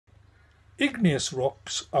Igneous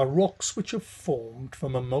rocks are rocks which have formed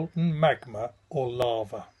from a molten magma or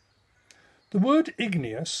lava. The word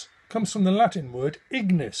igneous comes from the Latin word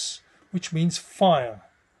ignis, which means fire,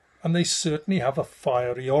 and they certainly have a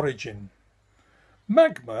fiery origin.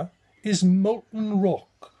 Magma is molten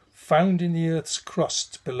rock found in the Earth's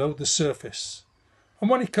crust below the surface, and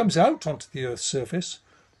when it comes out onto the Earth's surface,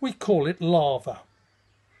 we call it lava.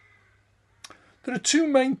 There are two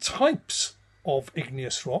main types of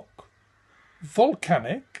igneous rock: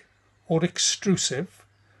 volcanic or extrusive,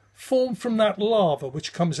 formed from that lava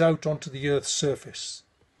which comes out onto the Earth's surface.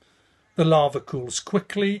 The lava cools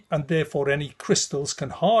quickly, and therefore any crystals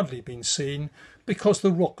can hardly be seen because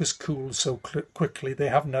the rock has cooled so quickly they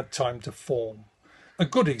haven't had time to form. A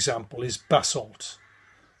good example is basalt.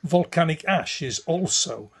 Volcanic ash is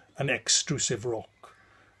also an extrusive rock.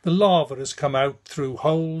 The lava has come out through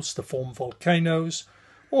holes to form volcanoes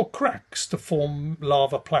or cracks to form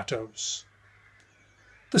lava plateaus.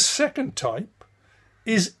 The second type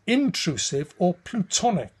is intrusive or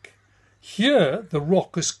plutonic. Here the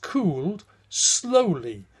rock has cooled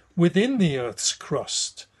slowly within the Earth's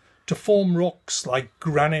crust to form rocks like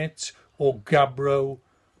granite or gabbro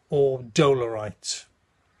or dolerite.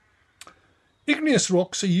 Igneous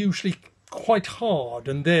rocks are usually quite hard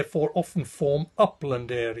and therefore often form upland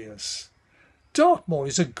areas. Dartmoor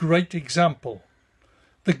is a great example.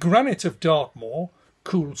 The granite of Dartmoor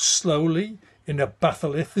cooled slowly in a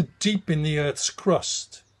batholith deep in the Earth's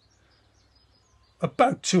crust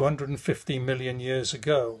about 250 million years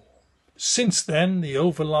ago. Since then, the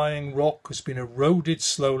overlying rock has been eroded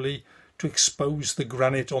slowly to expose the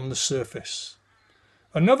granite on the surface.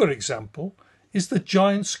 Another example is the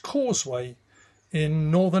Giant's Causeway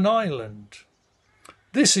in Northern Ireland.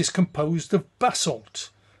 This is composed of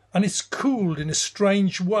basalt, and it's cooled in a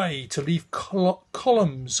strange way to leave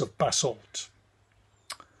columns of basalt.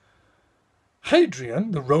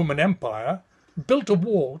 Hadrian, the Roman Empire, built a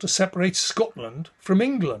wall to separate Scotland from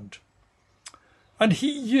England, and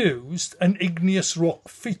he used an igneous rock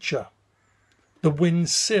feature, the Wyn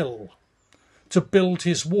Sill, to build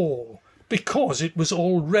his wall because it was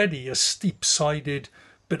already a steep-sided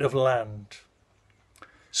bit of land.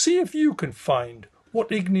 See if you can find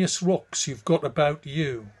what igneous rocks you've got about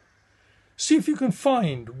you. See if you can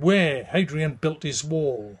find where Hadrian built his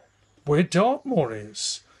wall, where Dartmoor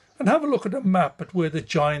is, and have a look at a map at where the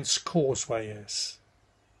Giant's Causeway is.